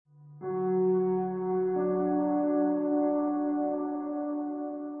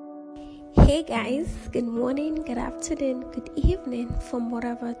Hey guys, good morning, good afternoon, good evening from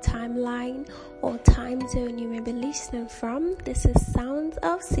whatever timeline or time zone you may be listening from. This is Sounds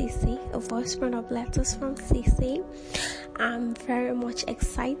of Cece, a voice print of letters from Cece. I'm very much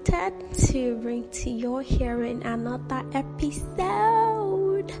excited to bring to your hearing another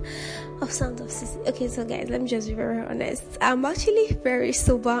episode of Sounds of Cece. Okay, so guys, let me just be very honest. I'm actually very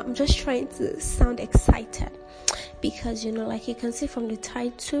sober. I'm just trying to sound excited because, like you can see from the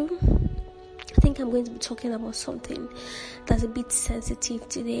title, I think I'm going to be talking about something that's a bit sensitive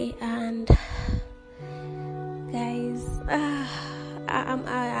today, and guys,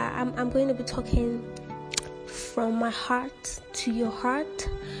 I'm going to be talking from my heart to your heart,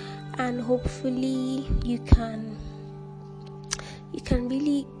 and hopefully you can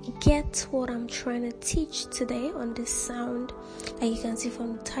really get what I'm trying to teach today on this sound, like you can see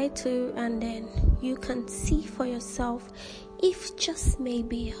from the title, and then you can see for yourself if just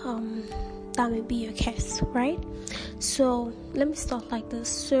maybe that may be your case, right? So let me start like this.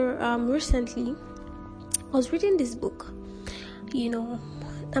 So recently I was reading this book,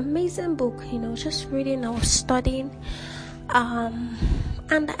 amazing book, just reading. I was studying,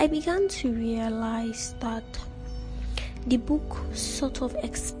 and I began to realize that the book sort of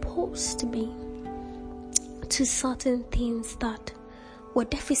exposed me to certain things that were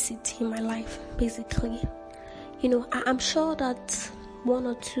deficits in my life, basically. I'm sure that one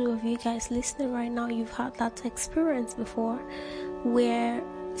or two of you guys listening right now, you've had that experience before where,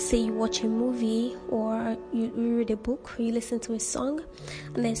 say, you watch a movie or you read a book or you listen to a song,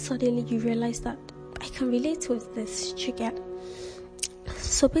 and then suddenly you realize that I can relate with this. You get?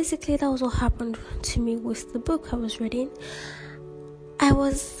 So basically that was what happened to me with the book I was reading. I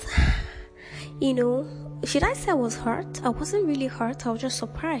was, should I say I was hurt? I wasn't really hurt. I was just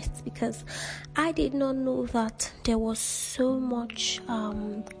surprised because I did not know that there was so much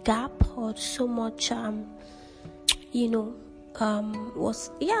gap, or so much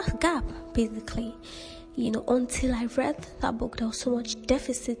gap basically. Until I read that book, there was so much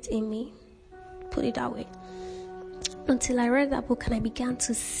deficit in me, put it that way. Until I read that book and I began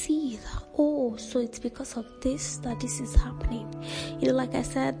to see that, so it's because of this that this is happening. Like I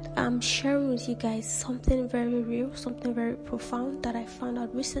said, I'm sharing with you guys something very real, something very profound that I found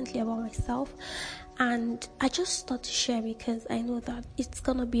out recently about myself. And I just thought to share because I know that it's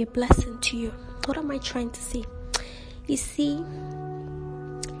gonna be a blessing to you. What am I trying to say? You see,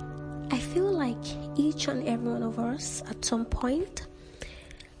 I feel like each and every one of us at some point,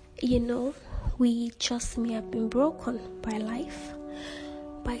 we just may have been broken by life,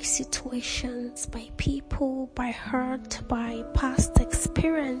 by situations, by people, by hurt, by past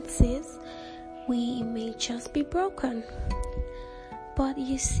experiences. We may just be broken. But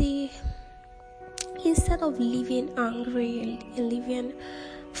you see, instead of living angry and living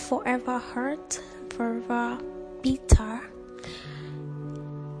forever hurt, forever bitter,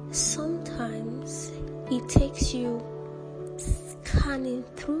 sometimes it takes you scanning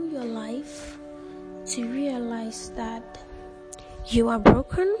through your life to realize that you are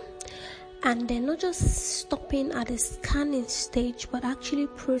broken, and then not just stopping at the scanning stage, but actually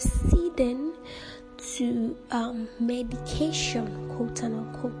proceeding to medication, quote and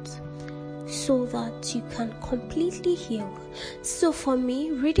unquote, so that you can completely heal. So for me,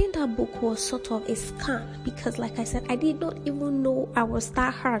 reading that book was sort of a scan, because like I said, I did not even know I was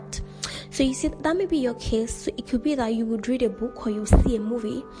that hurt. So you see, that may be your case. So it could be that you would read a book or you see a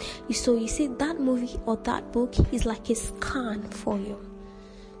movie. So you see that movie or that book is like a scan for you.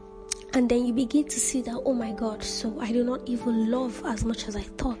 And then you begin to see that, oh my God, so I do not even love as much as I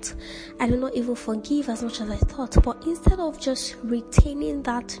thought. I do not even forgive as much as I thought. But instead of just retaining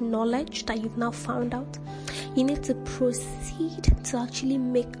that knowledge that you've now found out, you need to proceed to actually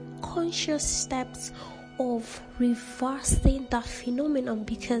make conscious steps of reversing that phenomenon.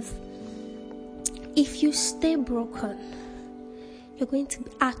 Because if you stay broken, you're going to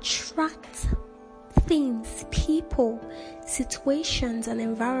attract things, people, situations, and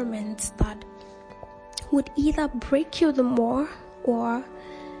environments that would either break you the more or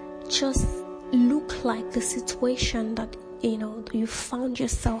just look like the situation that you found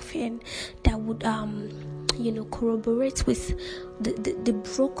yourself in, that would corroborate with the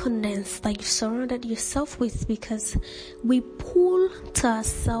brokenness that you surrounded yourself with, because we pull to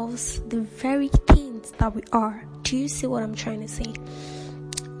ourselves the very things that we are. Do you see what I'm trying to say?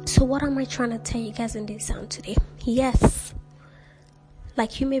 So what am I trying to tell you guys in this sound today? Yes,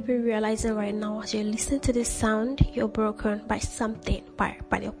 like you may be realizing right now as you're listening to this sound, you're broken by something, by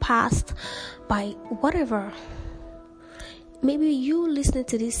your past, by whatever. Maybe you listening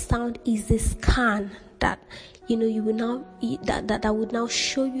to this sound is the scan that you will now that would now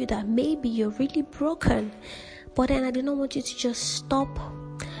show you that maybe you're really broken. But then I do not want you to just stop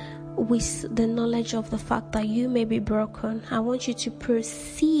with the knowledge of the fact that you may be broken. I want you to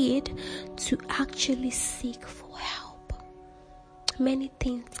proceed to actually seek for help. Many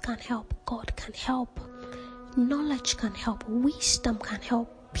things can help. God can help. Knowledge can help. Wisdom can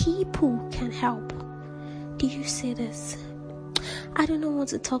help. People can help. Do you see this? I do not want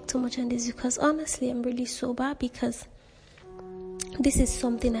to talk too much on this because honestly I'm really sober, because this is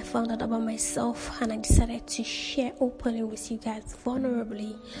something I found out about myself and I decided to share openly with you guys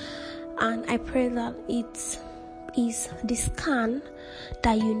vulnerably. And I pray that it is the scan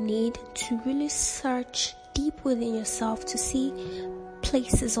that you need to really search deep within yourself to see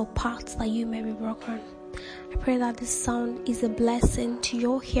places or parts that you may be broken. I pray that this sound is a blessing to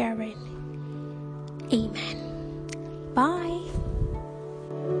your hearing. Amen. Bye.